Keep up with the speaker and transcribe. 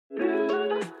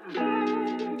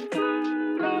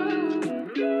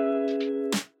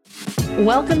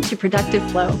Welcome to Productive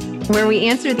Flow, where we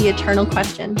answer the eternal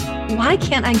question, why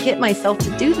can't I get myself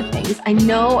to do the things I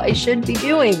know I should be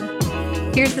doing?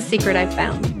 Here's the secret I've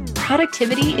found.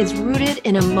 Productivity is rooted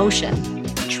in emotion.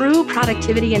 True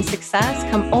productivity and success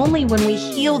come only when we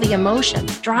heal the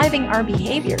emotions driving our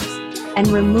behaviors and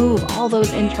remove all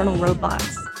those internal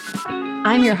roadblocks.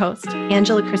 I'm your host,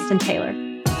 Angela Kristen Taylor.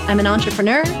 I'm an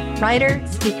entrepreneur, writer,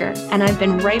 speaker, and I've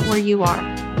been right where you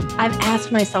are. I've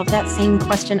asked myself that same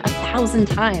question 1,000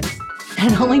 times,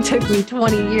 and it only took me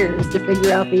 20 years to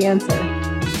figure out the answer.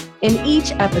 In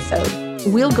each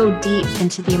episode, we'll go deep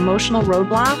into the emotional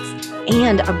roadblocks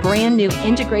and a brand new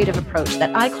integrative approach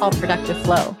that I call Productive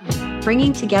Flow,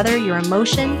 bringing together your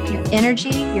emotion, your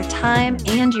energy, your time,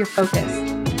 and your focus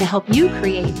to help you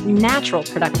create natural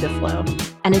productive flow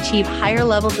and achieve higher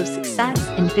levels of success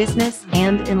in business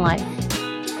and in life.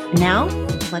 Now,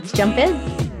 let's jump in.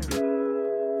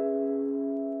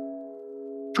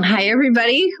 Hi,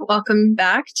 everybody. Welcome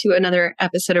back to another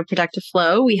episode of Productive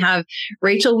Flow. We have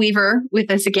Rachael Weaver with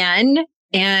us again,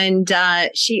 and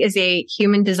she is a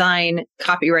human design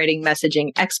copywriting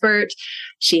messaging expert.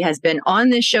 She has been on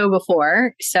this show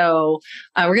before, so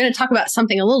we're going to talk about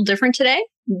something a little different today,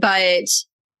 but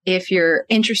if you're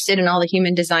interested in all the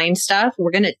human design stuff,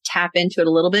 we're going to tap into it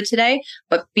a little bit today,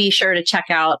 but be sure to check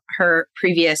out her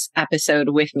previous episode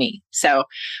with me. So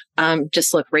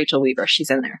just look, Rachael Weaver,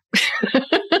 she's in there.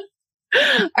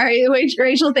 All right,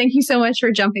 Rachael, thank you so much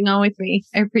for jumping on with me.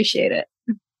 I appreciate it.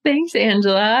 Thanks,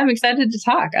 Angela. I'm excited to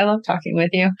talk. I love talking with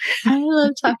you. I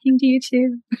love talking to you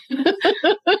too.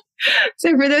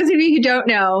 So for those of you who don't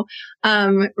know,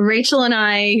 Rachael and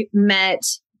I met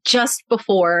just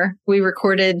before we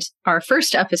recorded our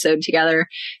first episode together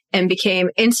and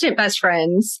became instant best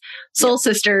friends, soul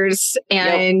sisters,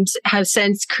 and have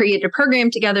since created a program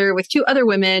together with two other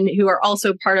women who are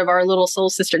also part of our little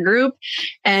soul sister group.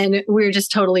 And we're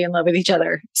just totally in love with each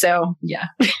other. So yeah.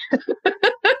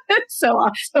 It's so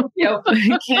awesome. Yep.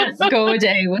 Can't go a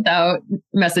day without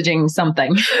messaging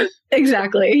something.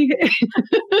 Exactly.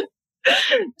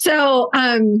 So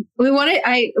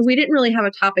we didn't really have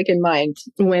a topic in mind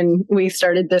when we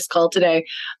started this call today.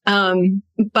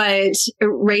 But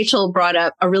Rachael brought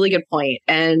up a really good point,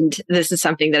 and this is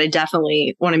something that I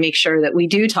definitely want to make sure that we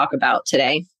do talk about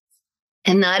today.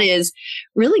 And that is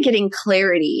really getting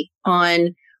clarity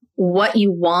on what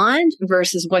you want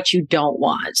versus what you don't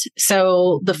want.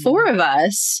 So the four of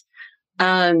us,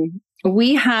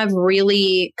 we have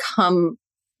really come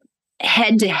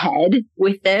head to head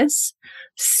with this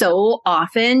so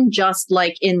often, just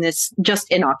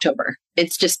in October.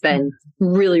 It's just been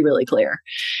really, really clear.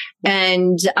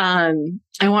 And I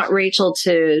want Rachael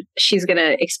she's going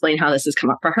to explain how this has come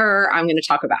up for her. I'm going to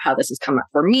talk about how this has come up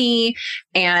for me.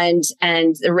 And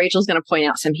Rachel's going to point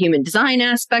out some human design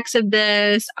aspects of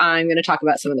this. I'm going to talk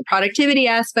about some of the productivity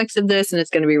aspects of this, and it's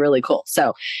going to be really cool.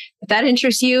 So if that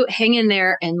interests you, hang in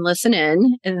there and listen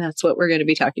in. And that's what we're going to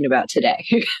be talking about today.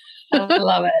 I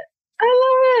love it. I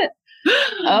love it.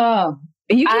 Oh,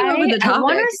 you came up with the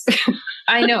topics.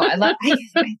 I know.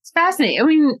 It's fascinating. I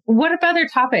mean, what about other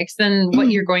topics than what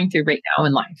you're going through right now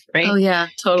in life, right? Oh, yeah,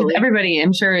 totally. Everybody,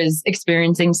 I'm sure, is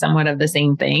experiencing somewhat of the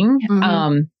same thing.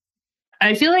 Mm-hmm.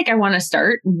 I feel like I want to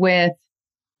start with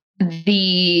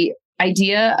the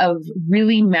idea of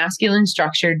really masculine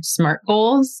structured SMART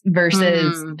goals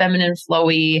versus feminine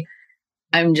flowy.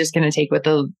 I'm just going to take what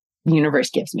the universe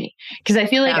gives me. Because I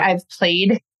feel like I've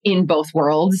played in both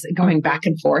worlds, going back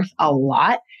and forth a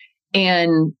lot.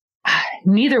 And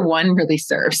neither one really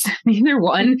serves. Neither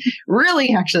one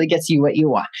really actually gets you what you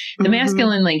want. The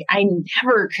masculine, I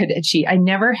never could achieve. I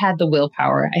never had the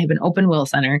willpower. I have an open will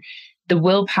center, the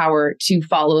willpower to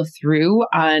follow through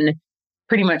on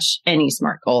pretty much any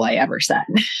SMART goal I ever set.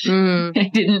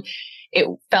 It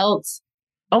felt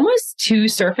almost too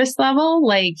surface level.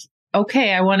 Like,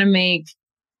 okay, I want to make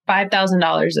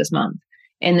 $5,000 this month.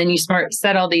 And then you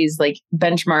set all these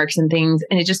benchmarks and things,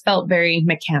 and it just felt very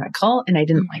mechanical, and I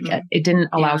didn't like it. It didn't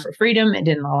allow for freedom. It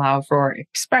didn't allow for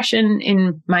expression,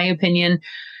 in my opinion.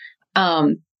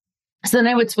 So then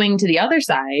I would swing to the other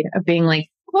side of being like,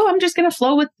 well, I'm just going to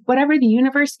flow with whatever the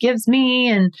universe gives me,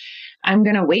 and I'm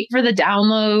going to wait for the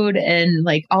download, and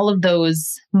all of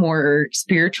those more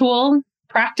spiritual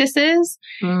practices.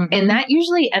 And that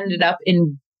usually ended up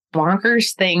in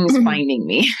bonkers things finding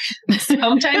me.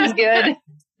 Sometimes good,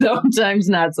 sometimes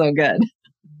not so good.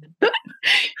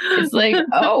 It's like,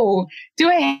 oh,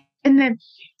 and then,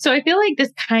 so I feel like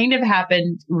this kind of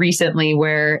happened recently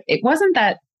where it wasn't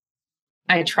that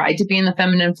I tried to be in the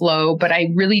feminine flow, but I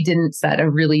really didn't set a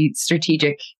really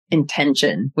strategic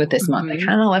intention with this month. I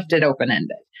kind of left it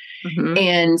open-ended.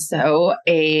 And so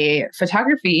a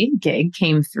photography gig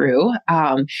came through,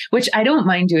 which I don't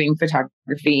mind doing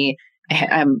photography.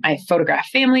 I photograph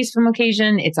families from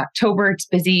occasion. It's October. It's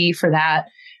busy for that.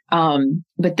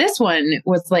 But this one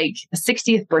was like a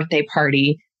 60th birthday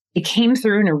party. It came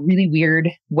through in a really weird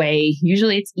way.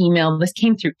 Usually it's email. This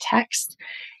came through text.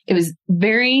 It was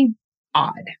very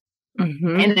odd.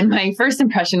 And then my first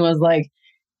impression was like,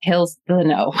 hell's the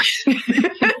no.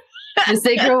 The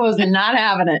sacral was not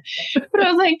having it. But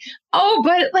I was like, oh,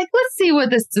 but like, let's see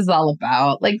what this is all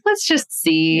about. Like, let's just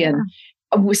see. And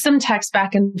with some text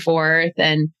back and forth.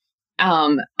 And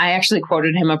I actually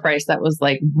quoted him a price that was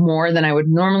like more than I would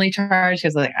normally charge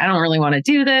because like, I don't really want to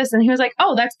do this. And he was like,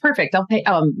 oh, that's perfect. I'll pay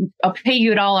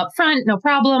you it all up front. No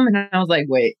problem. And I was like,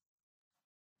 wait.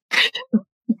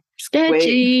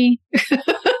 Sketchy.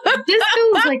 This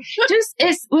was like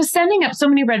it was sending up so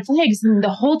many red flags, and the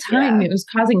whole time it was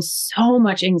causing so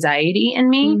much anxiety in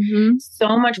me,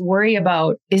 so much worry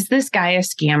about, is this guy a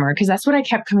scammer? Because that's what I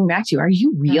kept coming back to. Are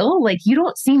you real? Like, you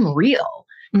don't seem real.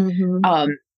 And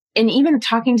even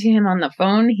talking to him on the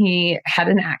phone, he had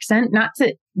an accent. Not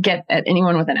to get at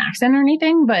anyone with an accent or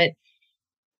anything, but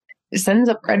it sends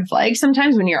up red flags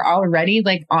sometimes when you're already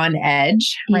like on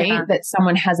edge, right? That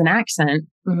someone has an accent.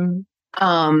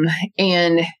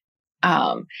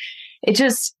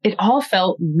 It all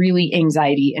felt really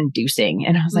anxiety inducing.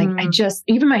 And I was like, I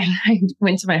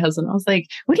went to my husband. I was like,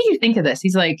 what do you think of this?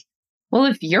 He's like, well,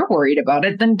 if you're worried about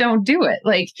it, then don't do it.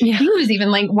 Like he was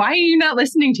even like, why are you not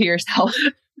listening to yourself?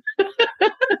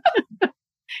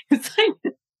 It's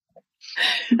like,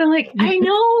 I'm like, I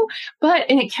know, but,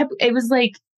 and it was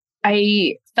like,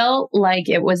 I felt like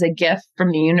it was a gift from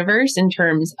the universe in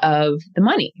terms of the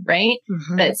money, right?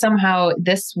 That somehow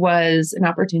this was an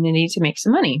opportunity to make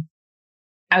some money.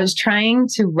 I was trying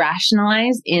to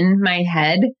rationalize in my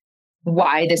head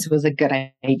why this was a good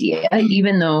idea,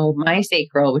 even though my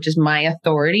sacral, which is my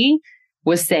authority,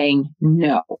 was saying,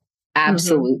 no,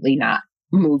 absolutely not.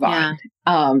 Move on.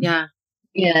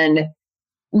 And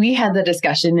we had the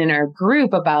discussion in our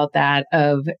group about that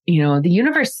of, the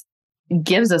universe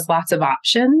gives us lots of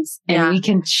options and we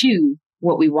can choose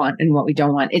what we want and what we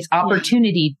don't want. It's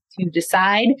opportunity to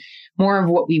decide more of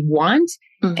what we want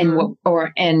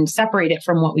and separate it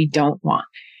from what we don't want.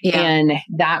 And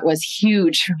that was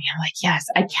huge for me. I'm like, yes,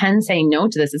 I can say no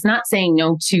to this. It's not saying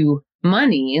no to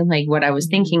money, like what I was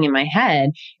thinking in my head,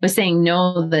 but saying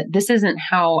no, that this isn't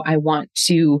how I want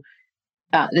to,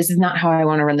 this is not how I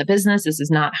want to run the business. This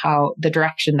is not how the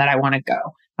direction that I want to go.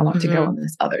 I want to go in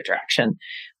this other direction.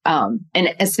 And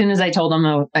as soon as I told him,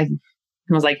 I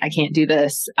was like, I can't do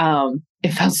this.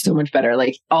 It felt so much better.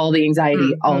 Like all the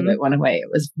anxiety, all of it went away. It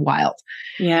was wild.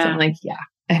 So I'm like,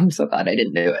 I'm so glad I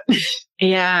didn't do it.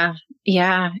 Yeah.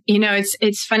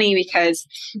 It's funny because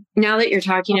now that you're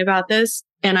talking about this,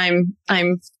 and I'm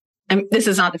this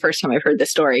is not the first time I've heard this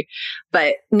story,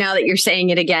 but now that you're saying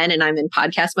it again and I'm in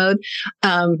podcast mode,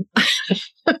 I'm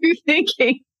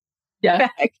thinking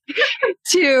back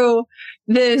to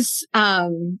this, a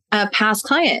past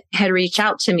client had reached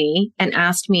out to me and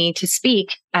asked me to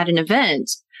speak at an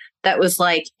event that was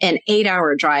like an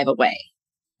 8-hour drive away.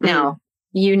 Now,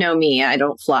 you know me, I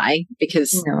don't fly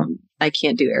because I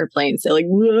can't do airplanes. They're like,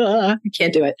 I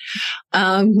can't do it.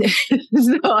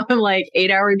 So I'm like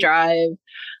 8-hour drive.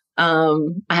 I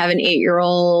have an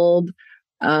 8-year-old.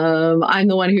 I'm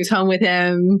the one who's home with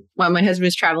him while my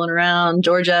husband's traveling around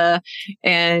Georgia.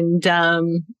 And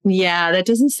that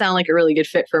doesn't sound like a really good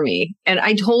fit for me. And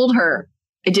I told her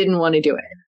I didn't want to do it.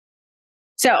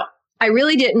 So I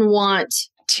really didn't want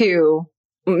to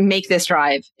make this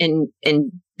drive and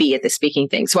be at the speaking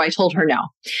thing. So I told her no.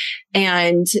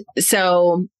 And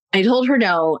so I told her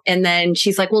no. And then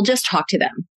she's like, well, just talk to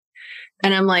them.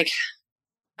 And I'm like,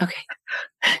 okay.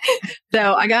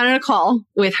 So I got on a call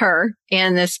with her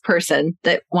and this person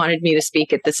that wanted me to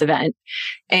speak at this event.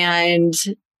 And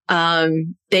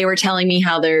they were telling me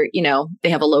how they're, they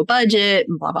have a low budget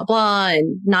and blah, blah, blah,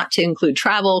 and not to include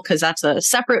travel because that's a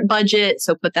separate budget.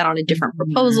 So put that on a different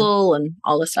proposal and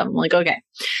all this stuff. I'm like, okay.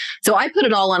 So I put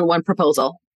it all on one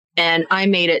proposal and I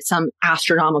made it some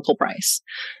astronomical price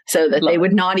so that they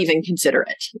would not even consider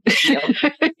it.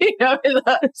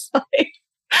 It's like,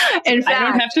 in fact, I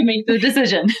don't have to make the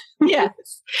decision.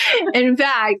 Yes. In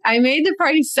fact, I made the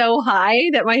price so high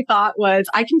that my thought was,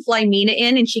 I can fly Mina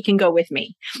in and she can go with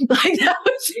me. Like that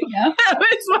was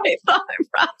my thought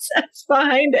process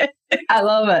behind it. I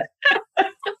love it.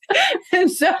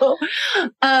 And so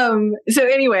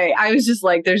anyway, I was just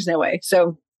like, there's no way.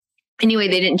 So anyway,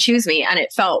 they didn't choose me, and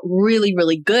it felt really,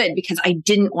 really good because I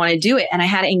didn't want to do it. And I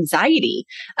had anxiety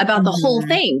about the whole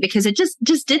thing because it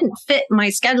just didn't fit my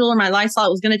schedule or my lifestyle.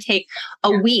 It was going to take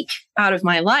a week out of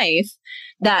my life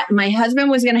that my husband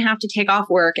was going to have to take off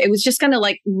work. It was just going to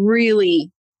like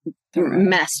really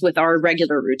mess with our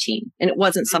regular routine. And it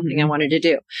wasn't something I wanted to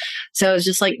do. So I was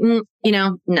just like,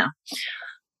 no.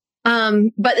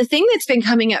 But the thing that's been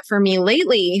coming up for me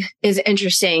lately is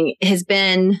interesting has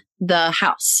been the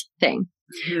house thing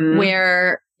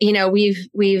where,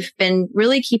 we've been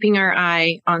really keeping our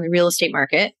eye on the real estate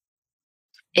market.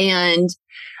 And,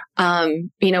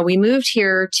 we moved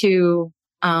here to,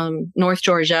 North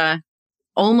Georgia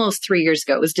almost 3 years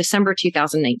ago. It was December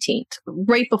 2019,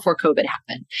 right before COVID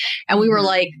happened. And we were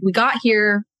like, we got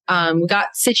here, we got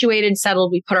situated,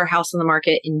 settled. We put our house on the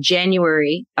market in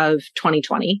January of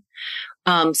 2020,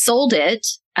 sold it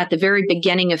at the very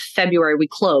beginning of February. We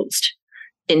closed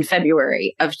in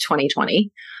February of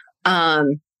 2020.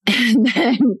 And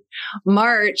then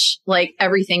March, like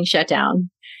everything shut down.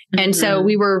 And so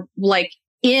we were like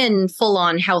in full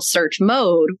on house search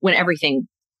mode when everything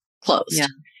closed. Yeah.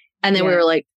 And then we were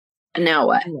like, now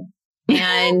what?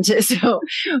 And so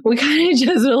we kind of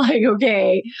just were like,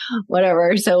 okay,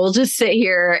 whatever. So we'll just sit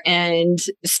here and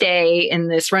stay in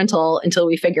this rental until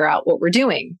we figure out what we're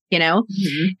doing,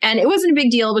 And it wasn't a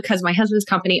big deal because my husband's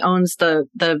company owns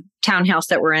the townhouse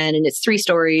that we're in, and it's 3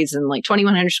 stories and like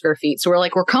 2,100 square feet. So we're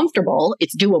like, we're comfortable.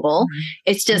 It's doable.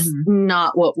 It's just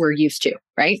not what we're used to.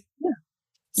 Right. Yeah.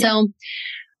 So,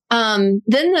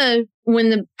 then when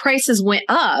the prices went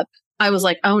up, I was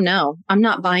like, oh no, I'm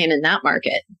not buying in that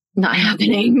market. Not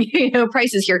happening.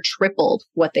 Prices here tripled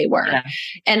what they were. Yeah.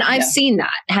 And I've seen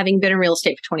that, having been in real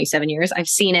estate for 27 years. I've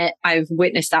seen it. I've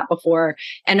witnessed that before.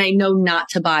 And I know not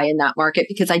to buy in that market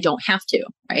because I don't have to.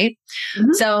 Right.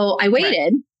 So I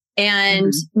waited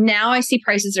and now I see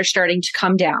prices are starting to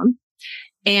come down.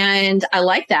 And I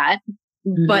like that.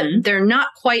 But they're not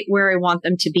quite where I want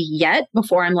them to be yet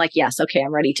before I'm like, yes, okay,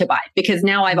 I'm ready to buy. Because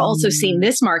now I've also seen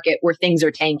this market where things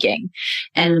are tanking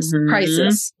and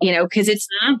prices, because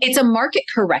it's a market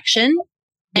correction.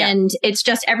 And it's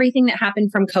just everything that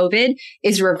happened from COVID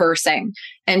is reversing.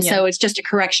 And so it's just a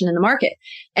correction in the market.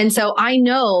 And so I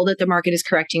know that the market is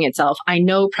correcting itself. I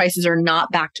know prices are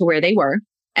not back to where they were.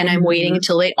 And I'm waiting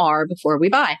until they are before we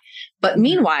buy. But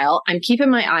meanwhile, I'm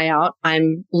keeping my eye out.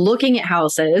 I'm looking at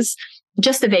houses.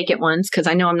 Just the vacant ones, because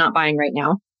I know I'm not buying right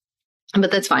now.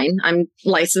 But that's fine. I'm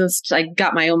licensed. I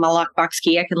got my own lockbox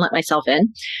key. I can let myself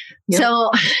in. Yep. So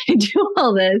I do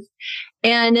all this.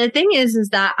 And the thing is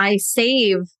that I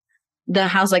save the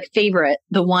house like favorite,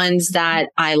 the ones that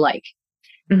I like.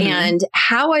 And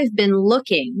how I've been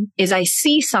looking is I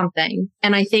see something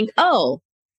and I think, oh,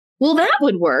 well, that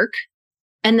would work.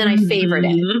 And then I favorite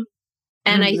it.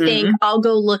 And I think I'll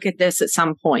go look at this at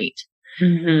some point.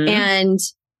 And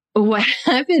what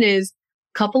happened is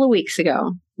a couple of weeks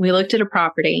ago, we looked at a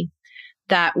property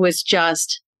that was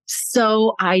just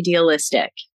so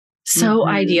idealistic, so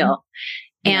ideal.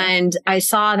 And I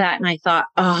saw that and I thought,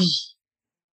 oh,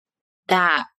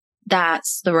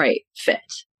 that's the right fit.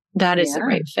 That is the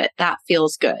right fit. That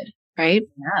feels good. Right.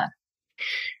 Yeah.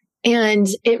 And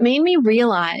it made me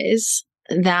realize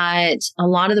that a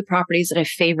lot of the properties that I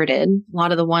favorited, a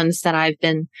lot of the ones that I've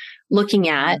been looking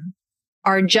at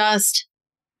are just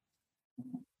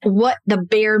what the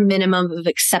bare minimum of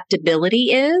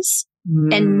acceptability is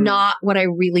and not what I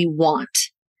really want.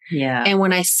 Yeah. And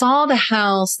when I saw the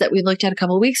house that we looked at a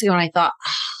couple of weeks ago, and I thought,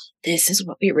 this is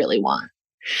what we really want.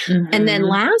 And then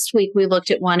last week we looked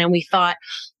at one and we thought,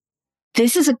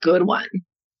 this is a good one.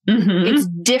 It's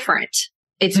different.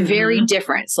 It's very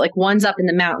different. It's like one's up in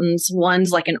the mountains.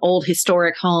 One's like an old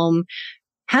historic home,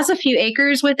 has a few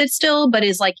acres with it still, but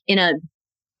is like in a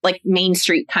like Main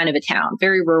Street kind of a town,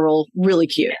 very rural, really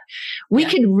cute. We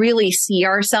could really see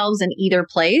ourselves in either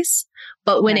place.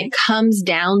 But when it comes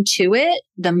down to it,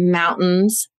 the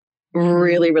mountains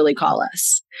really, really call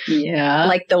us. Yeah.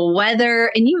 Like the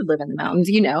weather, and you live in the mountains,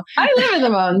 I live in the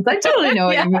mountains. I totally know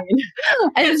what you mean.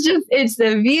 It's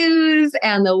the views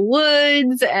and the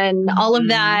woods and all of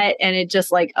that. And it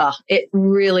just like, it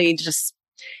really just,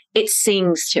 it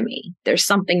sings to me. There's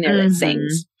something there that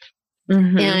sings.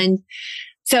 And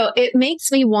so it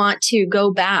makes me want to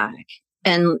go back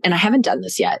and I haven't done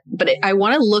this yet, but I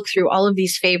want to look through all of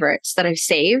these favorites that I've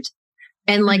saved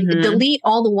and like delete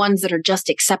all the ones that are just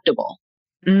acceptable.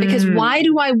 Because why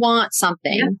do I want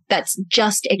something that's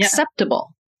just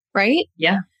acceptable? Right?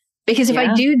 Yeah. Because if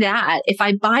I do that, if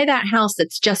I buy that house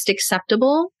that's just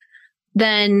acceptable,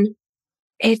 then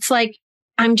it's like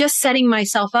I'm just setting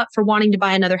myself up for wanting to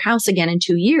buy another house again in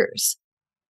 2 years.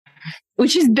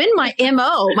 which has been my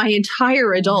MO my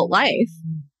entire adult life.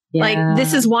 Yeah. Like,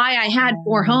 this is why I had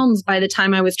 4 homes by the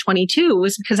time I was 22,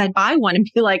 was because I'd buy one and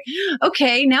be like,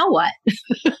 okay, now what?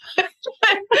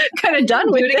 Kind of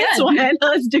done with this one.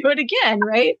 Let's do it again.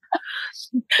 Right.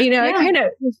 I kind of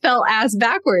fell ass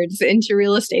backwards into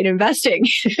real estate investing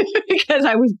because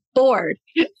I was bored.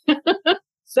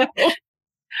 So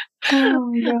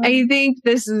I think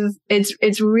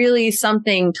it's really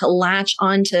something to latch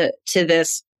onto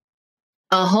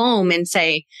a home and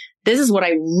say, this is what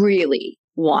I really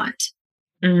want.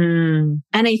 And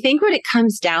I think what it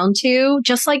comes down to,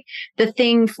 just like the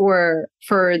thing for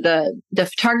the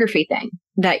photography thing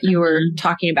that you were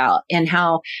talking about, and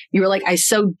how you were like, I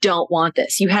so don't want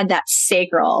this. You had that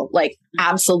sacral, like,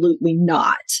 absolutely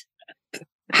not.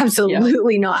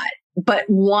 Absolutely not. But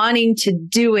wanting to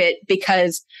do it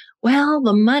because, well,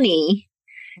 the money,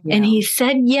 and he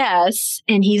said yes,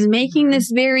 and he's making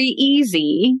this very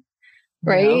easy,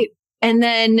 right? And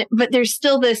then, but there's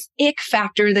still this ick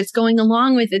factor that's going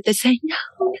along with it that's saying,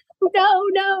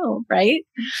 no, right?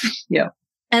 Yeah.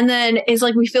 And then it's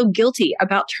like we feel guilty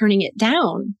about turning it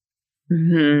down.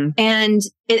 And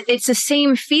it's the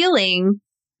same feeling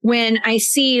when I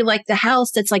see like the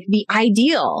house that's like the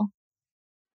ideal.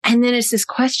 And then it's this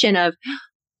question of,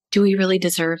 do we really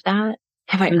deserve that?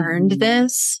 Have I earned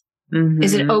this?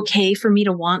 Is it okay for me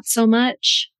to want so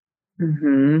much?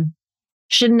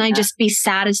 Shouldn't I just be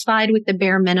satisfied with the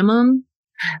bare minimum?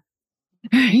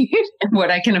 Right? What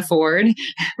I can afford.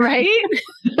 Right?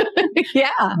 Yeah.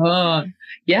 Oh,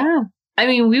 yeah. I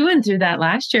mean, we went through that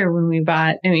last year when we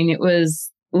bought. I mean,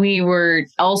 we were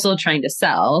also trying to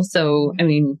sell. So, I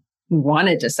mean, we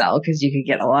wanted to sell because you could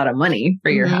get a lot of money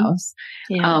for your house.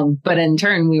 Yeah. But in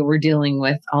turn, we were dealing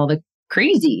with all the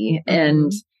crazy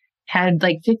and had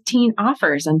like 15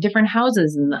 offers on different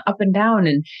houses and the up and down,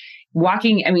 and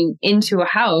walking, into a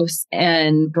house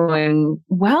and going,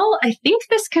 well, I think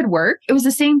this could work. It was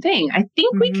the same thing. I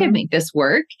think we could make this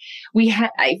work.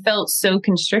 I felt so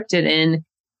constricted in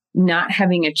not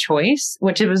having a choice,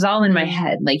 which it was all in my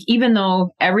head. Like, even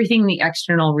though everything, the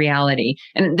external reality,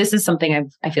 and this is something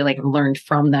I feel like I've learned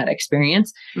from that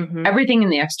experience, everything in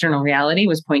the external reality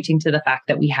was pointing to the fact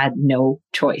that we had no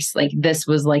choice. Like, this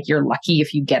was like, you're lucky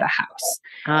if you get a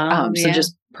house. So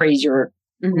just praise your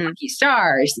lucky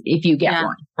stars if you get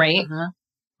one, right?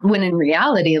 When in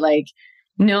reality, like,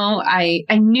 no, I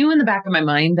knew in the back of my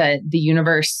mind that the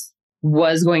universe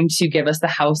was going to give us the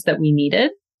house that we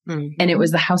needed. And it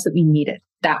was the house that we needed.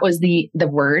 That was the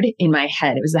word in my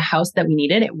head. It was the house that we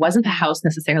needed. It wasn't the house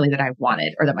necessarily that I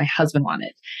wanted or that my husband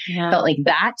wanted. Felt like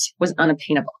that was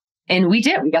unattainable. And we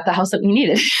did. We got the house that we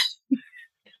needed.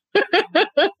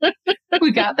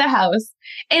 We got the house.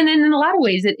 And then in a lot of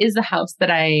ways, it is the house that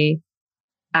I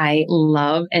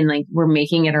love, and like, we're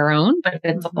making it our own, but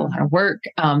it's a lot of work,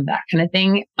 that kind of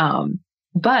thing.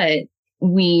 But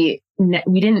we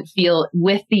didn't feel,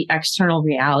 with the external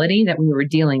reality that we were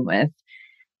dealing with,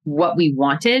 what we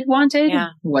wanted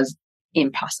was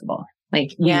impossible.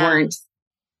 Like, we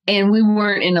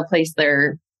weren't in a place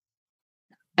there.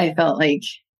 I felt like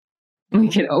we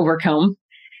could overcome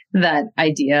that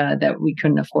idea that we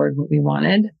couldn't afford what we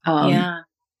wanted.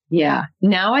 Yeah.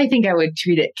 Now I think I would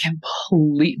treat it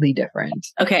completely different.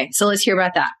 Okay. So let's hear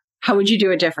about that. How would you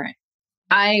do it different?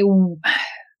 I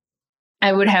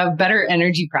would have better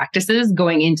energy practices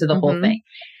going into the whole thing.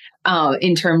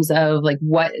 In terms of like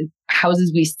what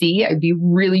houses we see, I'd be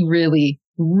really, really,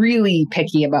 really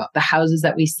picky about the houses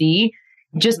that we see,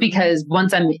 just because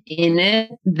once I'm in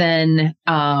it, then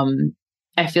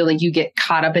I feel like you get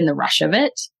caught up in the rush of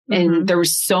it. And there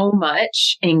was so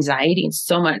much anxiety and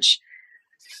so much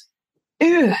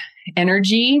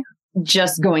energy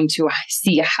just going to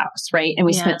see a house, right? And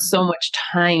we spent so much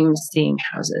time seeing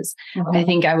houses. I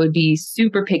think I would be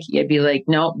super picky. I'd be like,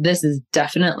 no, this is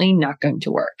definitely not going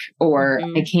to work. Or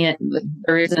I can't,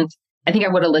 there isn't, I think I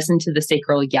would have listened to the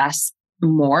sacral yes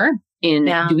more in,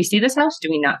 do we see this house? Do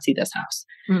we not see this house?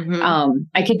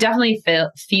 I could definitely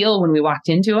feel when we walked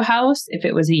into a house, if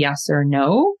it was a yes or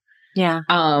no.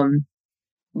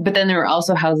 But then there were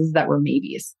also houses that were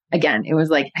maybes. Again, it was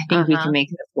like, I think we can make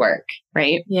this work.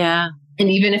 Right. Yeah. And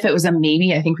even if it was a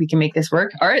maybe, I think we can make this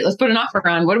work. All right, let's put an offer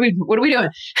on. What are we doing?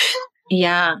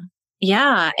 Yeah.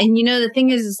 Yeah. And the thing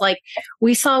is like,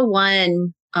 we saw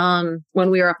one,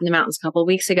 when we were up in the mountains a couple of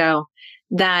weeks ago,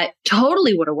 that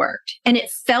totally would have worked. And it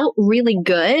felt really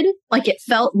good. Like, it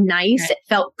felt nice. It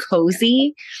felt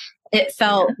cozy. It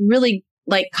felt really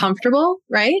like comfortable.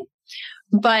 Right.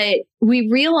 But we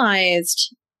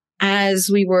realized as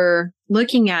we were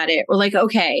looking at it, we're like,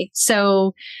 okay,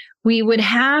 so we would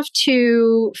have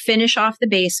to finish off the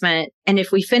basement. And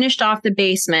if we finished off the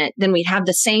basement, then we'd have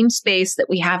the same space that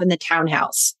we have in the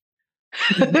townhouse.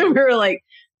 We were like,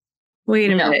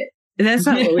 wait a minute. That's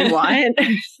not what we want.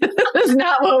 That's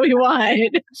not what we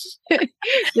want.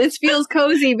 This feels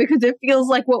cozy because it feels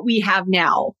like what we have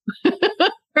now.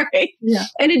 Right. Yeah.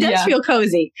 And it does feel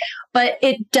cozy, but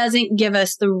it doesn't give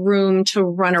us the room to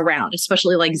run around,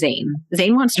 especially like Zane.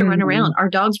 Zane wants to run around. Our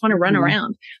dogs want to run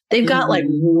around. They've got like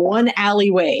one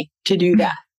alleyway to do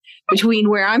that between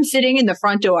where I'm sitting and the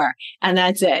front door. And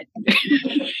that's it.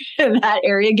 And that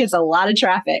area gets a lot of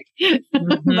traffic.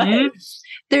 But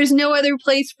there's no other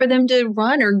place for them to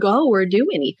run or go or do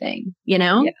anything, you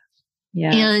know?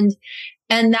 Yeah.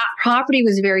 And that property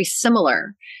was very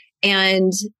similar.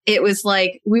 And it was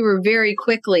like, we were very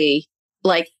quickly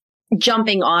like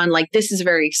jumping on, like, this is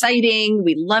very exciting.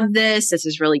 We love this. This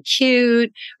is really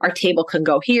cute. Our table can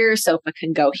go here. Sofa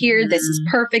can go here. This is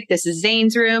perfect. This is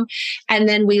Zane's room. And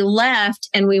then we left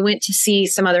and we went to see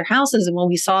some other houses. And when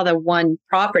we saw the one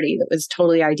property that was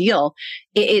totally ideal,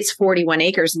 it's 41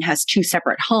 acres and has 2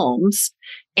 separate homes.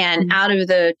 And out of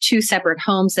the 2 separate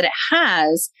homes that it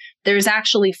has, there's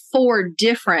actually 4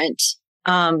 different,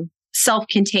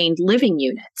 self-contained living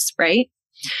units, right?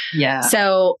 Yeah.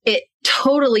 So it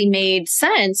totally made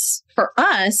sense for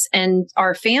us and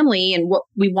our family and what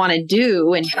we want to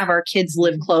do and have our kids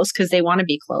live close because they want to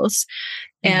be close.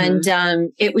 And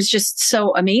it was just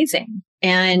so amazing.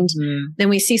 And then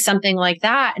we see something like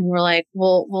that and we're like,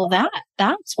 well,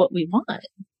 that's what we want,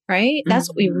 right? That's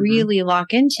what we really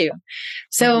lock into.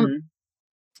 So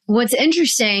what's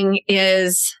interesting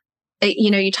is,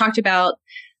 you talked about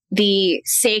the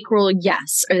sacral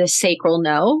yes or the sacral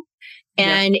no.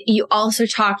 And you also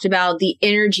talked about the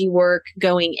energy work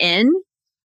going in.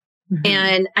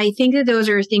 And I think that those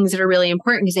are things that are really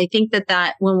important because I think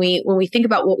that when we think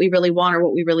about what we really want or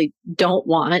what we really don't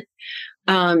want,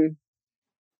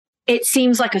 it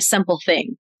seems like a simple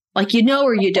thing, like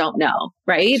or you don't know,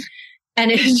 right?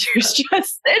 And it's just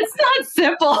it's not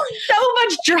simple. So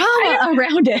much drama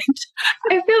around it.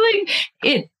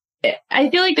 I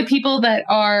feel like the people that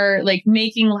are like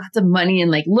making lots of money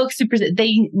and like look super,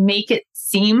 they make it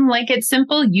seem like it's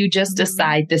simple. You just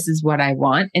decide this is what I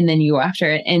want and then you go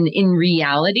after it. And in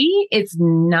reality, it's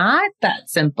not that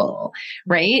simple,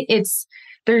 right?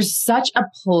 There's such a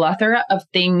plethora of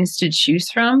things to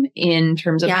choose from in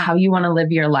terms of how you want to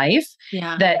live your life.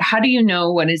 That how do you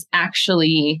know what is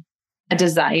actually a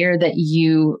desire that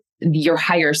your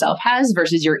higher self has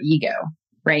versus your ego,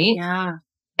 right? Yeah.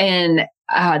 And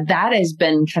that has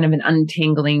been kind of an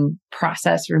untangling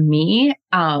process for me.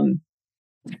 And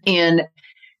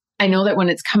I know that when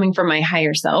it's coming from my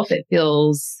higher self, it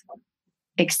feels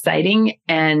exciting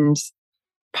and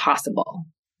possible.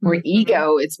 Where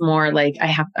ego, it's more like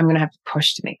I'm going to have to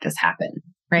push to make this happen.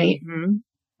 Right.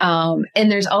 And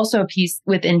there's also a piece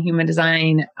within human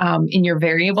design, in your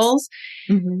variables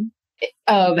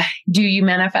of do you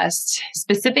manifest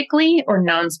specifically or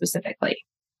non-specifically?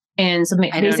 And so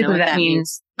basically that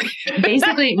means,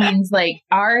 basically it means like,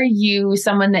 are you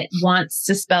someone that wants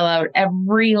to spell out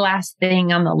every last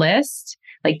thing on the list?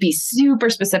 Like be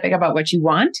super specific about what you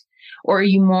want? Or are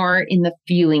you more in the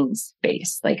feelings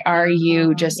space? Like, are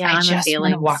you just, I just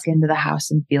want to walk into the house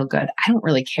and feel good. I don't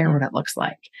really care what it looks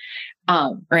like.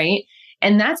 Right.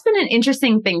 And that's been an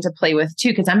interesting thing to play with too,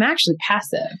 because I'm actually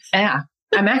passive. Yeah.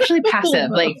 I'm actually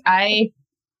passive. Like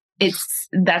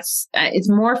it's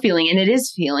more feeling and it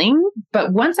is feeling.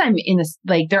 But once I'm in this,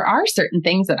 like there are certain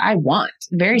things that I want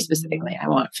very specifically. I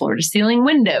want floor to ceiling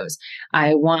windows.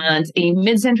 I want a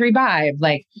mid-century vibe.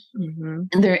 Like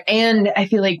and I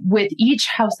feel like with each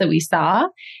house that we saw,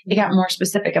 it got more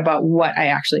specific about what I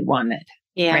actually wanted.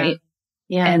 Yeah. Right.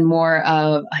 Yeah. And more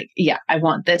of like, I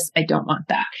want this. I don't want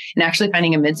that. And actually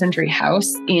finding a mid-century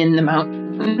house in the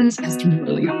mountains has been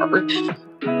really hard.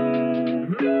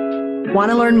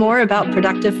 Want to learn more about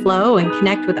productive flow and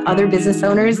connect with other business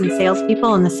owners and salespeople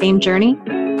on the same journey?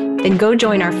 Then go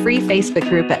join our free Facebook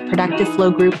group at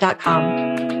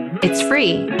productiveflowgroup.com. It's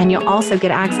free, and you'll also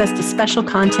get access to special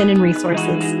content and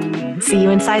resources. See you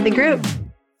inside the group.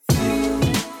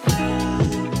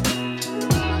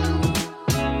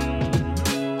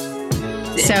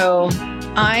 So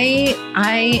I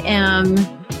am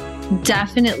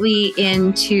definitely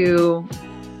into,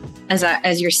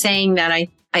 as you're saying that,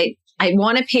 I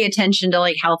want to pay attention to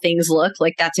like how things look,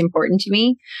 like that's important to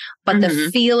me, but the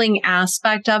feeling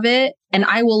aspect of it, and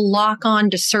I will lock on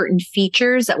to certain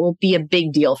features that will be a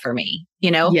big deal for me,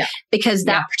 because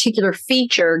that particular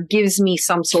feature gives me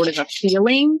some sort of a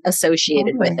feeling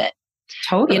associated with it.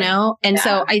 Totally. And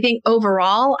so I think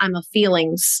overall I'm a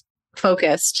feelings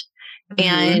focused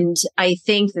And I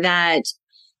think that,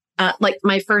 like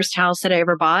my first house that I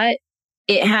ever bought,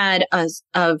 it had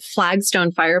a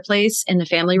flagstone fireplace in the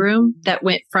family room that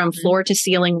went from floor to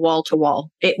ceiling, wall to wall.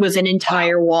 It was an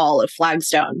entire wall of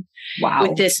flagstone. Wow.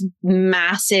 With this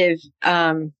massive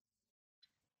hearth.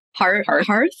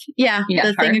 Yeah.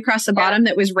 The thing across the bottom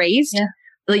that was raised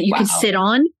that you could sit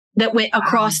on, that went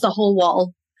across the whole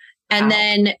wall. And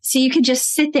then, so you could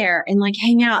just sit there and like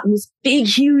hang out in this big,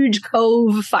 huge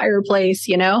cove fireplace,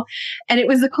 you know? And it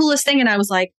was the coolest thing. And I was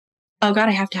like, oh God,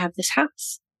 I have to have this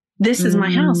house. This is my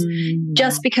house,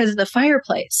 just because of the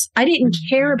fireplace. I didn't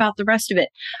care about the rest of it.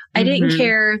 I didn't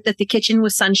care that the kitchen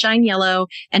was sunshine yellow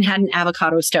and had an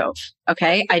avocado stove.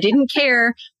 Okay. I didn't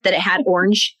care that it had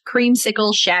orange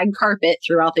creamsicle shag carpet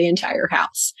throughout the entire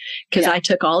house, because I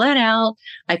took all that out.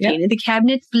 I painted the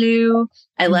cabinets blue.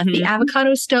 I left the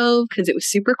avocado stove because it was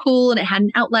super cool and it had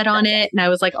an outlet on it. And I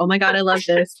was like, oh my God, I love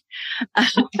this.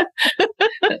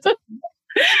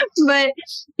 But,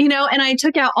 you know, and I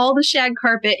took out all the shag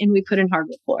carpet and we put in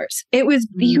hardwood floors. It was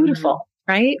beautiful,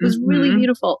 right? It was really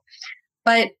beautiful.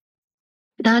 But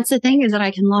that's the thing, is that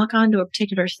I can lock onto a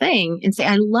particular thing and say,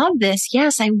 I love this.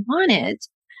 Yes, I want it.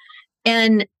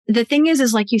 And the thing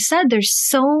is like you said, there's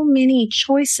so many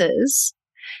choices.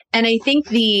 And I think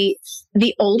the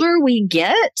older we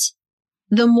get,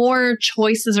 the more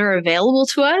choices are available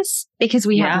to us, because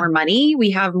we have more money,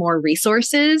 we have more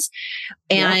resources,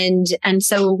 and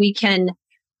so we can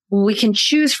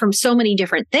choose from so many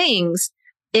different things.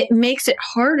 It makes it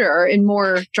harder and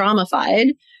more dramified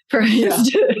for us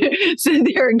to sit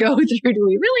there and go through, do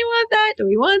we really want that? Do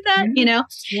we want that? You know?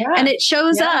 Yeah. And it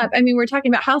shows up. I mean, we're talking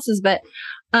about houses, but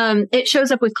it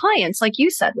shows up with clients, like you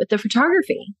said, with the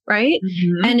photography, right?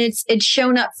 And it's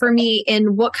shown up for me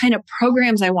in what kind of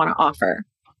programs I want to offer.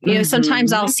 You know,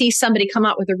 sometimes I'll see somebody come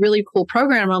out with a really cool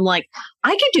program. I'm like, I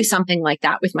could do something like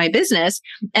that with my business.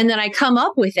 And then I come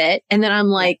up with it. And then I'm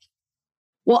like,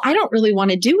 well, I don't really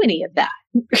want to do any of that.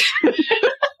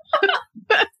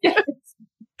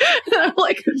 I'm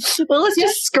like, well, let's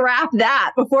just scrap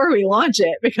that before we launch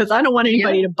it, because I don't want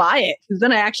anybody to buy it, because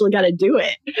then I actually got to do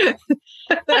it.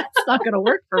 That's not going to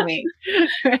work for me.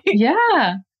 Right?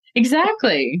 Yeah,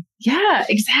 exactly. Yeah,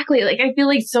 exactly. Like, I feel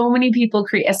like so many people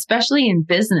create, especially in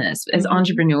business as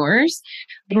entrepreneurs,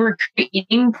 we're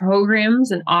creating programs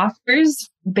and offers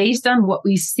based on what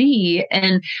we see.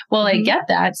 And while I get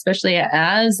that, especially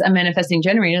as a manifesting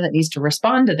generator that needs to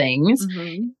respond to things,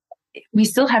 we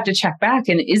still have to check back.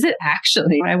 And is it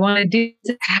actually what I want to do?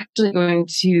 Is it actually going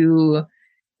to,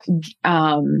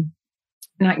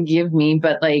 not give me,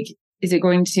 but like, is it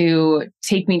going to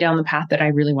take me down the path that I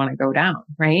really want to go down?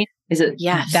 Right? Is it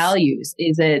values?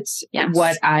 Is it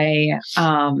what I,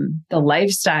 the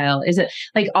lifestyle? Is it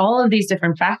like all of these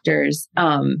different factors?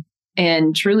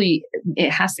 And truly it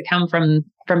has to come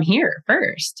from here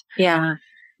first. Yeah.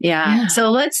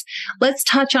 So let's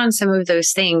touch on some of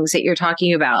those things that you're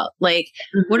talking about. Like,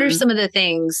 what are some of the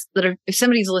things that are, if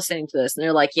somebody's listening to this and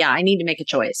they're like, yeah, I need to make a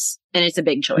choice, and it's a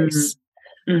big choice,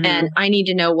 and I need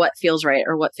to know what feels right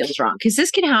or what feels wrong. Because this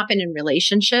can happen in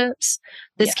relationships.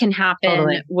 This can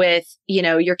happen with, you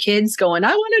know, your kids going,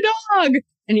 I want a dog.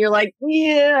 And you're like,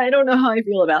 yeah, I don't know how I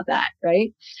feel about that.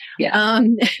 Right. Yeah.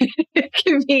 It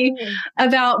could be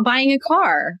about buying a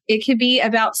car. It could be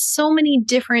about so many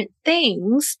different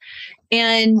things.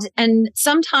 And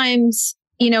sometimes,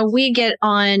 you know, we get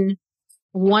on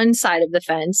one side of the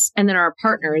fence and then our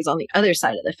partner is on the other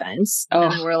side of the fence. Oh,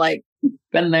 and we're like,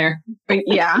 been there.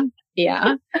 Yeah.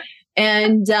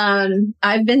 And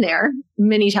I've been there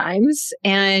many times.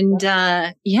 And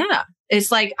it's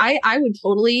like, I would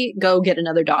totally go get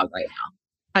another dog right now.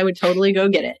 I would totally go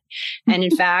get it. And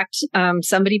in fact,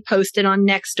 somebody posted on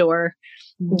Nextdoor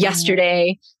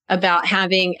yesterday about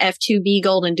having F2B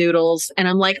golden doodles. And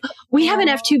I'm like, we have an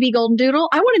F2B golden doodle.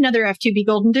 I want another F2B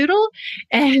golden doodle.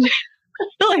 And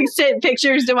like sent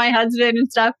pictures to my husband and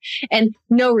stuff, and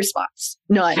no response.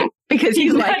 None. Because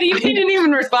he's like, he didn't even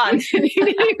respond. He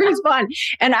didn't even respond.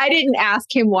 And I didn't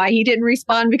ask him why he didn't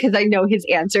respond, because I know his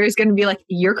answer is going to be like,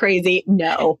 you're crazy.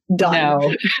 No. Done.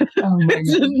 No. Oh my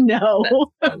God. No.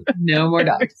 No more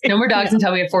dogs. No more dogs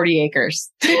until we have 40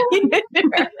 acres.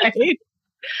 Right.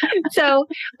 So,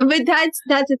 but that's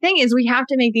the thing, is we have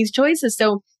to make these choices.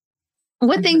 So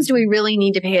what things do we really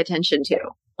need to pay attention to?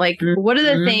 Like, what are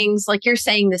the things, like you're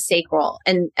saying, the sacral,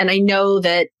 and I know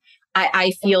that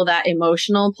I feel that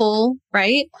emotional pull,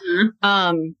 right?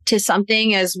 To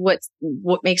something as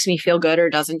what makes me feel good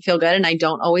or doesn't feel good. And I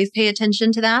don't always pay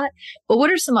attention to that. But what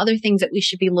are some other things that we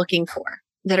should be looking for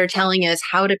that are telling us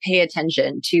how to pay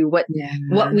attention to what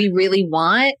we really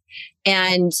want,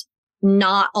 and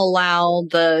not allow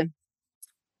the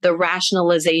the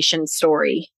rationalization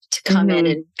story to come in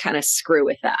and kind of screw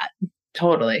with that.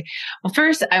 Totally. Well,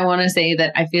 first, I want to say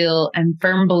that I'm a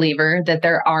firm believer that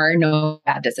there are no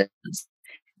bad decisions.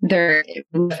 The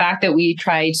fact that we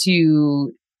try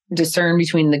to discern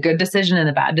between the good decision and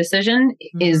the bad decision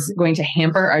is going to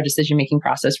hamper our decision-making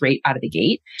process right out of the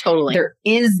gate. Totally. There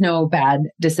is no bad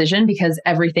decision because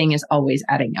everything is always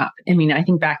adding up. I mean, I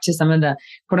think back to some of the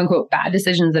quote unquote bad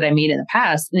decisions that I made in the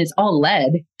past, and it's all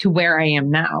led to where I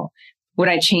am now. Would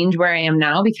I change where I am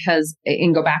now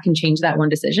and go back and change that one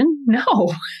decision?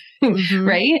 No.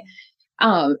 Right?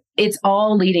 It's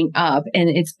all leading up, and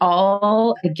it's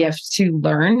all a gift to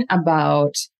learn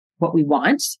about what we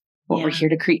want, what we're here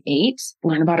to create,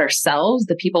 learn about ourselves,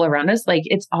 the people around us. Like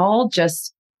it's all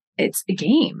just, it's a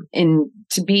game, and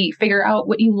figure out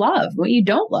what you love, what you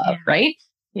don't love. Right.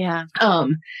 Yeah.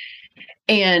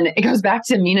 And it goes back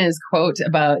to Mina's quote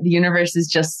about the universe is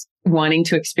just wanting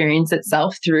to experience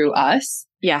itself through us.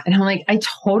 Yeah. And I'm like, I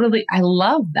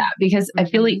love that, because I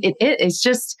feel like it's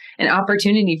just an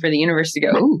opportunity for the universe to go,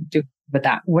 ooh,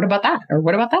 what about that? Or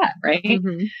what about that? Right.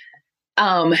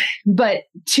 But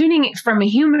tuning from a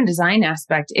human design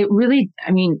aspect,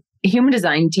 human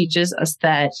design teaches us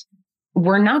that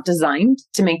we're not designed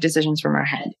to make decisions from our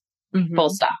head. Full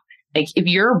stop. Like if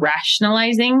you're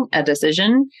rationalizing a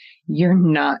decision, you're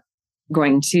not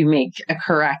going to make a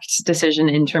correct decision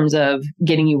in terms of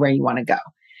getting you where you want to go.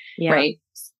 Yeah. Right.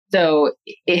 So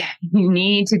you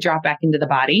need to drop back into the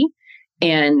body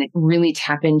and really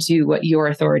tap into what your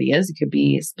authority is. It could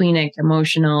be splenic,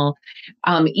 emotional,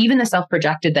 even the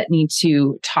self-projected that need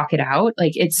to talk it out.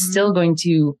 Like it's still going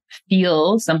to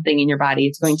feel something in your body.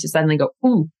 It's going to suddenly go,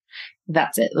 ooh,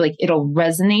 that's it. Like it'll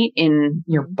resonate in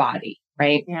your body.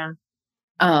 Right. Yeah.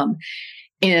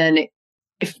 And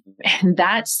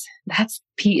that's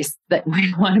piece that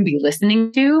we want to be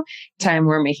listening to time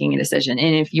we're making a decision.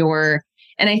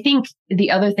 And I think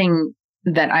the other thing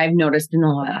that I've noticed in the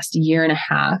last year and a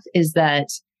half is that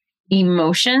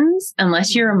emotions,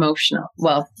 unless you're emotional,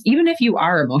 well, even if you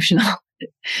are emotional,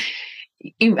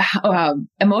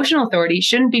 emotional authority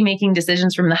shouldn't be making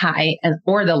decisions from the high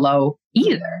or the low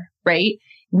either, right?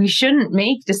 We shouldn't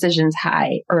make decisions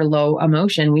high or low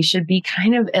emotion. We should be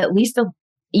kind of at least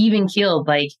even keeled.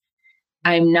 Like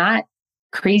I'm not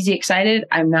crazy excited.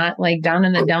 I'm not like down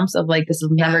in the dumps of like, this is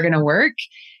never going to work.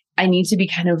 I need to be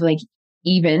kind of like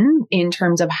even in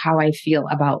terms of how I feel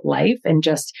about life and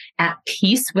just at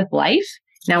peace with life.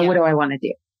 Now, what do I want to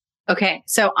do? Okay.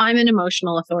 So I'm an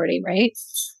emotional authority, right?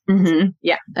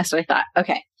 Yeah, that's what I thought.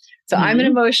 Okay. So I'm an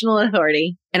emotional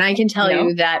authority, and I can tell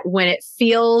you that when it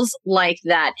feels like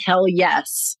that, hell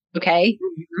yes. Okay.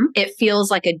 It feels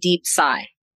like a deep sigh.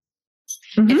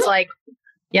 It's like,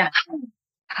 yeah.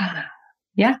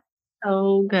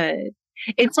 So good.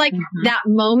 It's like that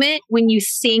moment when you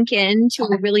sink into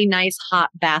a really nice hot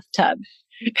bathtub.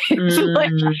 It's like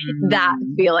that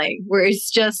feeling where it's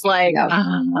just like,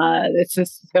 this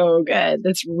is so good.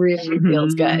 This really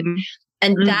feels good.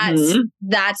 And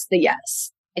that's the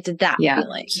yes. It's that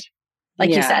feeling.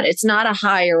 Like you said, it's not a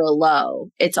high or a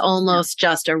low. It's almost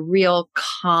just a real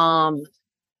calm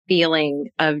feeling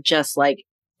of just like,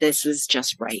 this is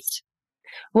just right.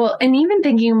 Well, and even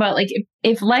thinking about like,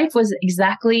 if life was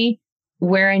exactly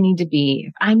where I need to be,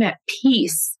 if I'm at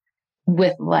peace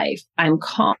with life, I'm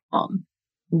calm,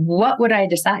 what would I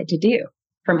decide to do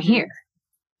from here?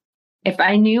 If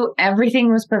I knew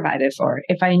everything was provided for,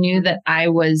 if I knew that I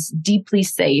was deeply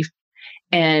safe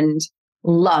and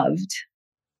loved,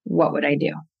 what would I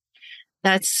do?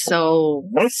 That's so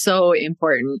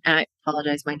important. And I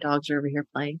apologize. My dogs are over here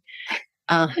playing.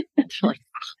 They're like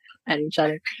at each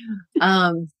other.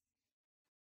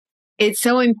 It's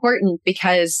so important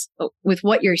because with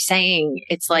what you're saying,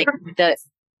 it's like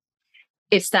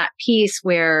it's that piece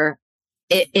where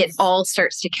it all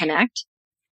starts to connect,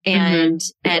 and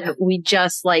we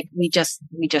just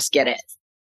get it.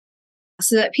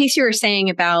 So that piece you were saying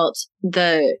about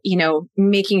the,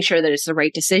 making sure that it's the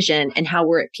right decision and how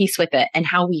we're at peace with it and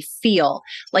how we feel.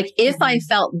 Like if I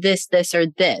felt this, or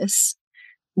this,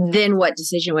 then what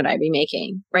decision would I be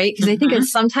making? Right? Because I think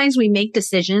sometimes we make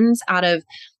decisions out of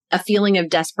a feeling of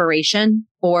desperation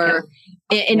or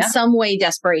in some way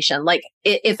desperation. Like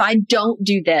if I don't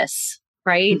do this,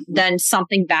 right, then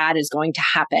something bad is going to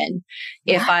happen.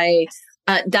 If I,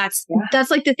 that's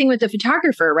like the thing with the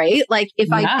photographer, right? Like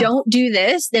if I don't do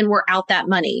this, then we're out that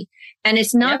money. And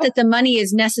it's not that the money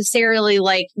is necessarily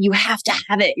like, you have to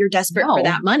have it. You're desperate for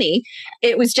that money.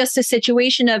 It was just a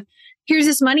situation of, here's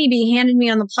this money being handed me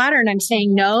on the platter and I'm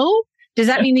saying no. Does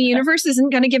that mean the universe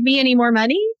isn't going to give me any more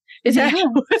money? Is that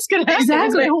what's going to happen?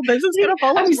 Exactly. My whole business going to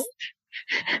fall apart?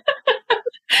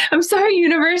 I'm sorry,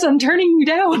 universe, I'm turning you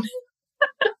down.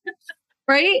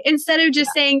 Right? Instead of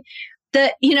just saying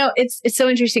that, it's so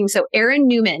interesting. So Aaron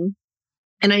Newman,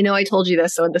 and I know I told you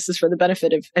this, so this is for the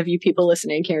benefit of you people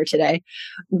listening here today,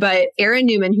 but Aaron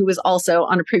Newman, who was also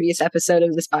on a previous episode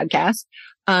of this podcast,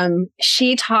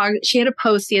 she had a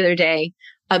post the other day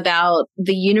about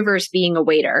the universe being a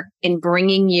waiter and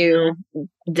bringing you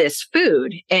this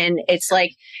food. And it's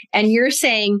like, and you're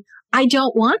saying, I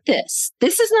don't want this.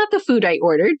 This is not the food I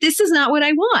ordered. This is not what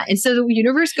I want. And so the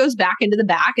universe goes back into the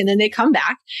back, and then they come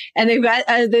back and they've got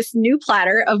this new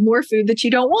platter of more food that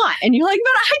you don't want. And you're like,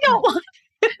 but I don't want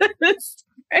this.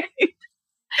 Right?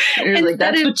 Like,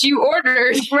 that's what you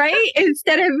ordered. Right?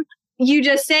 Instead of you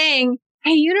just saying,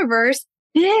 hey, universe,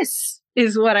 this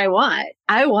is what I want.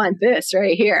 I want this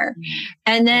right here.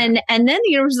 And then the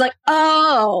universe is like,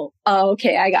 oh,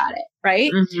 okay, I got it.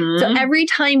 Right? Mm-hmm. So every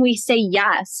time we say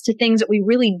yes to things that we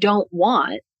really don't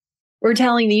want, we're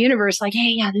telling the universe like, hey,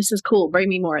 yeah, this is cool. Bring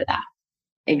me more of that.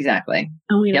 Exactly.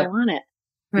 And we don't want it.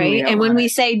 Right? And when we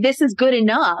say this is good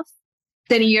enough,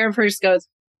 then the universe goes,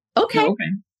 okay.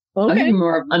 I'll give you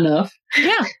more enough.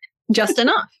 Yeah. Just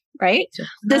enough. Right?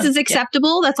 This is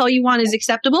acceptable. That's all you want is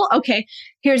acceptable. Okay.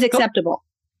 Here's acceptable.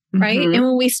 Right? Mm-hmm. And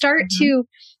when we start to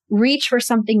reach for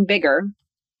something bigger,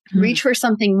 reach for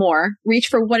something more, reach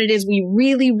for what it is we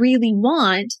really, really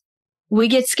want, we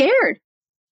get scared.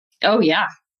 Oh, yeah.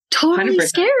 Totally 100%.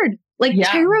 Scared. Like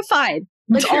terrified.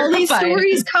 Like all these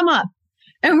stories come up.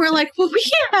 And we're like, well, we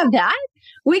can't have that.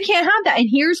 We can't have that. And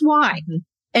here's why.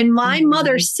 And my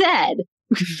mother said,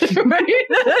 right?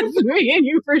 That's me and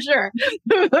you for sure.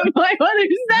 My mother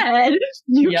said,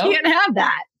 you can't have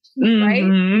that. Right?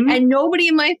 And nobody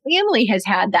in my family has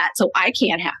had that. So I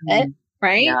can't have it.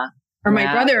 Right? Yeah. Or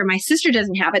my brother or my sister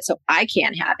doesn't have it, so I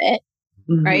can't have it.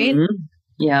 Right?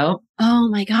 Yeah. Oh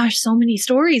my gosh, so many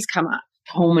stories come up.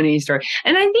 So many stories.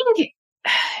 And I think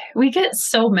we get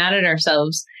so mad at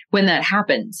ourselves when that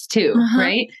happens too,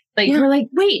 right? Like we're like,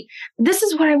 wait, this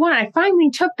is what I want. I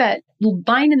finally took that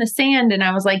line in the sand and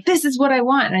I was like, this is what I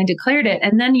want. And I declared it.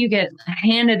 And then you get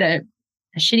handed a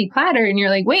shitty platter and you're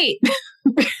like, wait,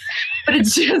 but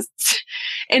it's just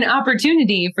an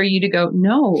opportunity for you to go,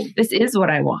 no, this is what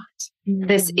I want.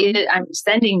 This is, I'm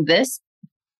sending this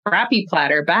crappy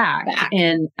platter back.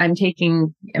 And I'm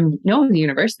knowing the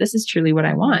universe, this is truly what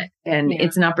I want. And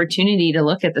it's an opportunity to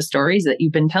look at the stories that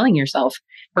you've been telling yourself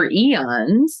for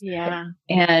eons. Yeah.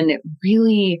 And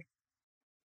really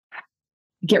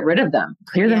get rid of them,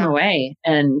 clear them away,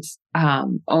 and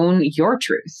own your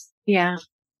truth. Yeah.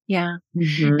 Yeah.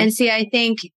 And see, I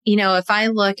think, if I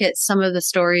look at some of the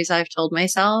stories I've told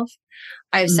myself,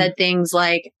 I've said things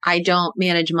like, I don't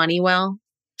manage money well,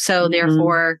 so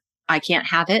therefore I can't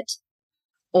have it.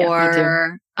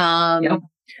 Or, I'm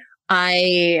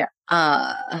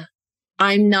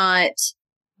not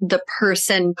the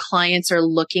person clients are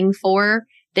looking for.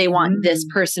 They want this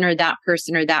person or that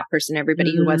person or that person,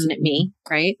 everybody who wasn't me.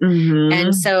 Right.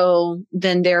 And so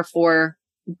then therefore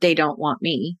they don't want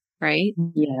me. Right.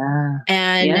 Yeah.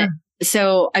 And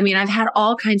so, I mean, I've had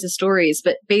all kinds of stories,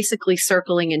 but basically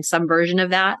circling in some version of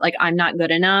that, like I'm not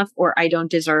good enough, or I don't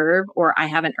deserve, or I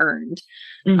haven't earned.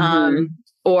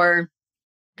 Or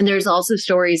and there's also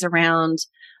stories around,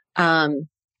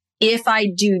 if I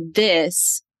do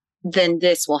this, then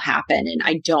this will happen. And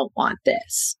I don't want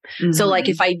this. So like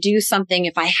if I do something,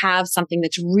 if I have something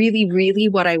that's really, really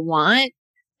what I want,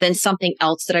 then something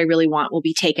else that I really want will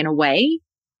be taken away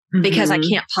because I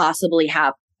can't possibly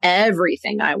have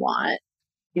everything I want.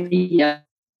 Yeah.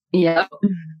 Yeah.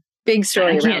 Big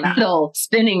story. I can't handle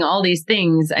spinning all these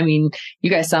things. I mean, you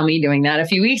guys saw me doing that a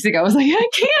few weeks ago. I was like, I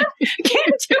can't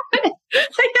do it.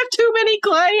 I have too many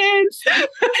clients.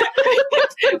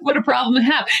 What a problem to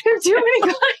have. I have too many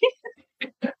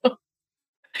clients.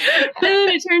 Then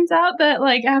it turns out that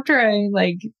like after I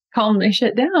like calm my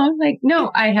shit down, like,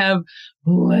 no, I have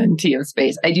plenty of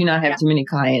space. I do not have too many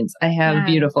clients. I have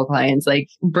beautiful clients. Like,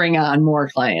 bring on more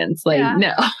clients. Like,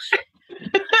 no.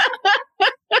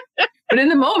 But in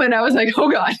the moment, I was like, oh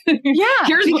God,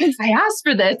 here's because I asked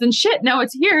for this and shit. Now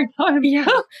it's here.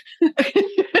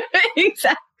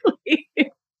 Exactly.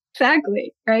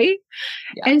 Exactly. Right.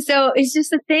 Yeah. And so it's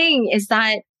just the thing is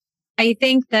that I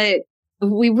think that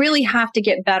we really have to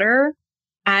get better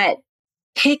at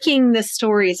picking the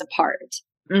stories apart,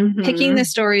 picking the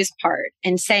stories apart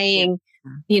and saying,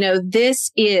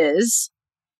 this is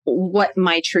what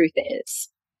my truth is.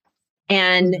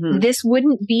 And this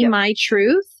wouldn't be my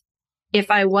truth if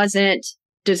I wasn't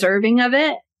deserving of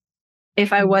it,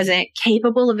 if I wasn't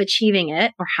capable of achieving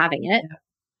it or having it.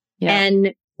 Yeah.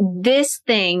 And this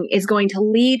thing is going to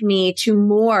lead me to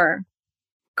more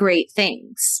great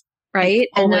things. right?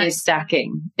 Always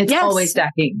stacking. It's always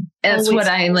stacking. That's always what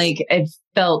I like. I've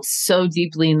felt so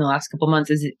deeply in the last couple of months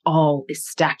is it all is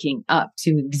stacking up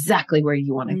to exactly where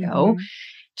you want to go.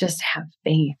 Just have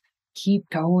faith. Keep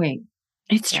going.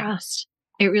 It's trust.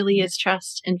 It really is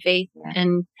trust and faith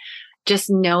and just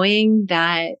knowing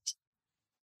that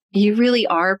you really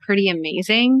are pretty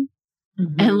amazing.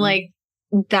 And like,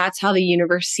 that's how the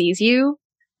universe sees you.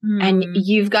 And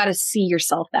you've got to see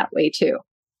yourself that way too.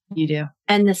 You do.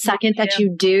 And the second that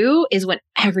you do is when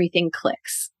everything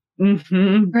clicks.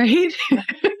 Right?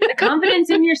 The confidence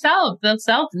in yourself, the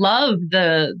self-love,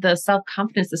 the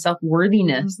self-confidence, the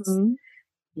self-worthiness.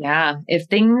 Yeah. If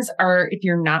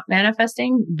you're not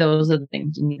manifesting, those are the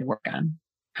things you need to work on.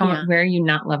 Where are you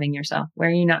not loving yourself? Where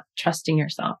are you not trusting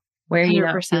yourself? Where are you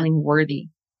not feeling worthy?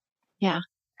 Yeah.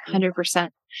 100%.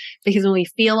 Because when we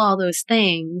feel all those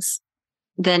things,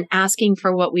 then asking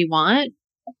for what we want,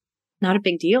 not a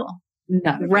big deal.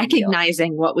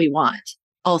 Recognizing what we want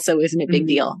also isn't a big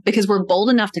deal because we're bold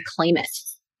enough to claim it.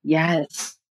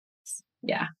 Yes.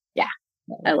 Yeah. Yeah.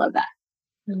 I love that.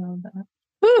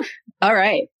 Whew. All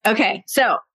right. Okay.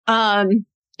 So,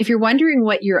 if you're wondering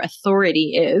what your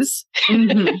authority is,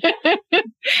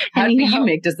 how do you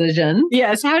make decisions?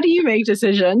 Yes. How do you make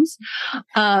decisions?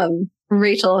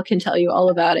 Rachael can tell you all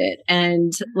about it.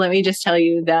 And let me just tell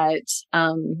you that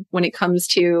when it comes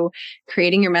to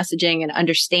creating your messaging and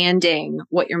understanding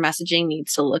what your messaging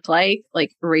needs to look like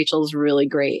Rachael's really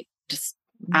great, just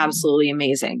absolutely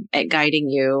amazing at guiding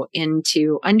you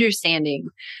into understanding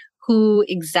who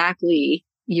exactly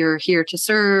you're here to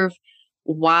serve,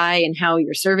 why and how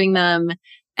you're serving them.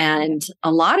 And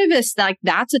a lot of us,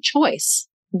 that's a choice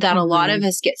that a lot of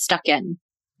us get stuck in.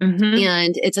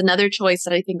 And it's another choice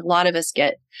that I think a lot of us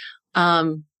get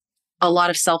a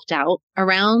lot of self-doubt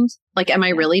around. Like, am I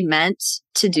really meant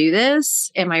to do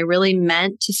this? Am I really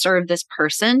meant to serve this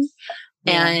person?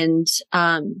 And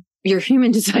your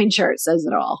human design chart says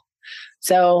it all.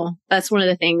 So that's one of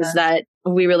the things that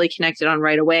we really connected on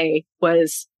right away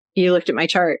was you looked at my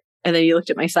chart and then you looked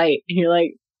at my site and you're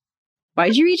like,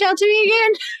 why'd you reach out to me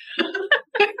again?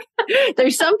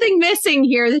 There's something missing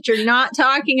here that you're not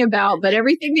talking about, but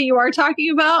everything that you are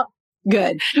talking about,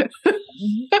 good.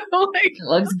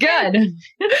 Looks good.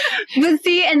 But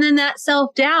see, and then that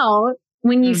self-doubt,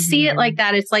 when you see it like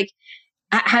that, it's like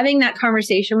having that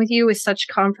conversation with you is such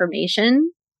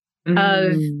confirmation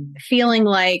of feeling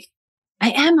like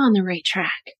I am on the right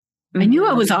track. I knew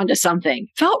I was onto something.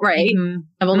 Felt right.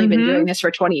 I've only been doing this for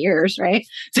 20 years, right?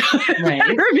 So it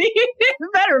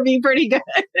better be pretty good.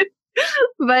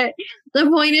 But the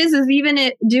point is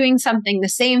even doing something, the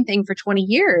same thing for 20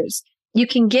 years, you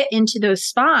can get into those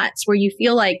spots where you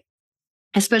feel like,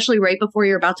 especially right before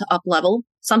you're about to up level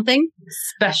something.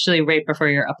 Especially right before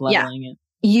you're up leveling it.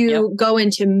 You go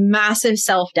into massive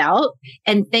self-doubt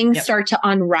and things start to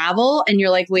unravel and you're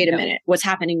like, wait a minute, what's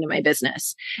happening to my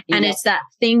business? And it's that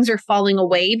things are falling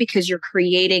away because you're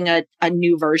creating a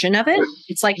new version of it.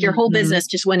 It's like your whole business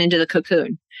just went into the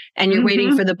cocoon and you're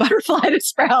waiting for the butterfly to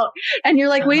sprout. And you're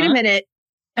like, wait a minute.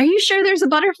 Are you sure there's a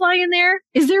butterfly in there?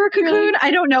 Is there a cocoon?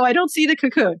 I don't know. I don't see the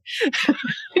cocoon.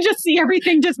 I just see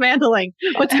everything dismantling.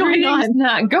 What's going on?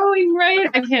 Not going right.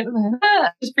 I can't.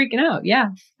 Just freaking out. Yeah,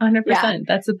 100%. Yeah.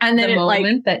 That's the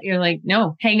moment that you're like,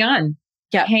 no, hang on.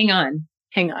 Yeah, hang on.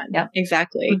 Yeah,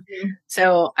 exactly.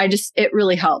 So it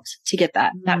really helped to get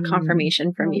that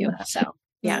confirmation from you. So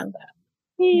yeah.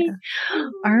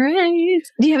 All right.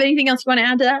 Do you have anything else you want to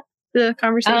add to that? The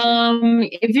conversation?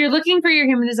 If you're looking for your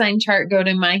human design chart, go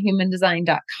to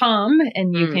myhumandesign.com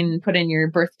and you can put in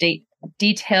your birth date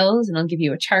details and I'll give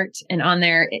you a chart. And on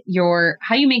there,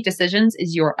 how you make decisions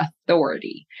is your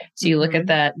authority. So you look at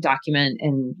that document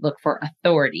and look for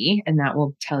authority and that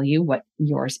will tell you what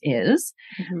yours is.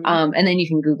 And then you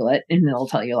can Google it and it'll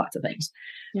tell you lots of things.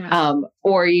 Yeah.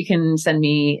 Or you can send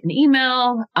me an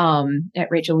email at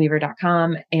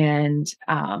rachaelweaver.com and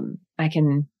I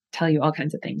can tell you all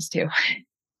kinds of things too.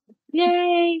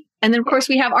 Yay. And then of course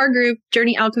we have our group,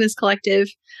 Journey Alchemist Collective.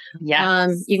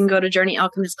 Yes. You can go to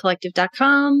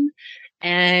journeyalchemistcollective.com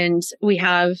and we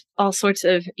have all sorts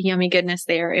of yummy goodness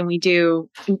there. And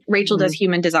Rachael does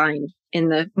human design in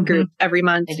the group every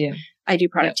month. I do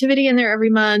productivity in there every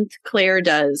month. Claire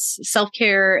does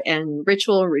self-care and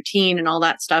ritual, routine and all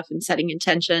that stuff and setting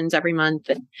intentions every month.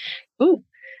 And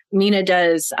Mina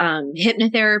does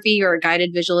hypnotherapy or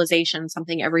guided visualization,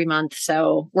 something every month.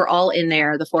 So we're all in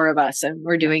there, the four of us, and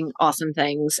we're doing awesome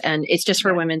things. And it's just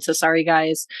for women. So sorry,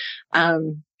 guys.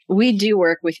 We do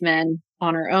work with men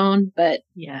on our own, but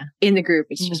in the group,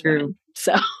 it's just women.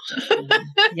 So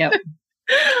yep.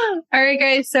 All right,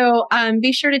 guys. So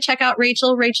be sure to check out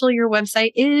Rachael. Rachael, your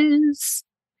website is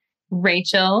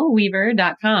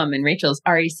RachelWeaver.com. And Rachel's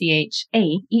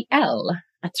Rachael.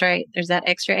 That's right. There's that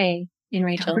extra A in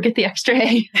Rachael. Don't forget the extra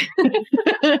A.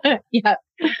 Yeah.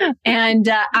 And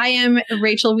I am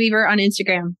Rachael Weaver on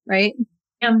Instagram, right?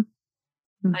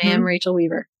 Mm-hmm. I am Rachael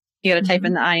Weaver. You got to type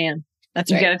in the I am.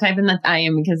 That's right. You got to type in the I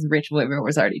am because Rachael Weaver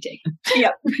was already taken.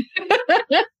 Yep.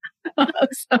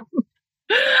 Awesome.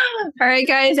 All right,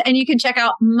 guys. And you can check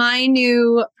out my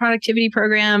new productivity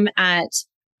program at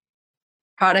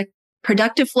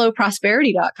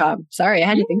productiveflowprosperity.com. Sorry, I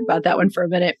had to think about that one for a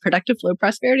minute.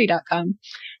 Productiveflowprosperity.com.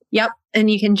 Yep. And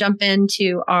you can jump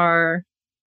into our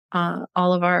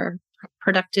all of our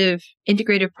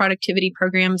integrative productivity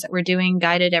programs that we're doing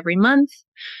guided every month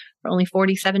for only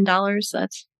 $47. So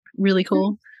that's really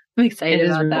cool. I'm excited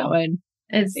about that one.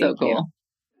 It's so cool.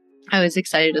 I was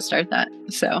excited to start that.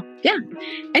 So yeah.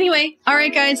 Anyway, all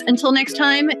right, guys, until next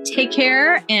time, take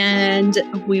care and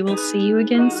we will see you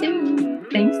again soon.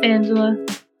 Thanks, Angela.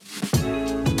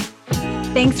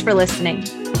 Thanks for listening.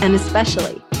 And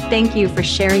especially thank you for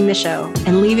sharing the show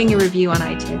and leaving a review on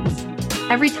iTunes.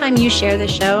 Every time you share the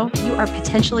show, you are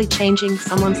potentially changing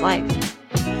someone's life.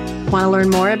 Want to learn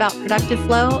more about Productive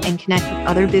Flow and connect with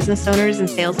other business owners and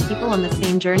salespeople on the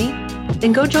same journey?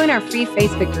 Then go join our free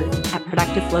Facebook group at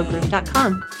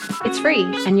productiveflowgroup.com. It's free,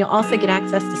 and you'll also get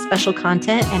access to special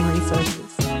content and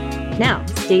resources. Now,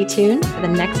 stay tuned for the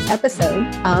next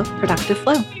episode of Productive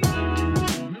Flow.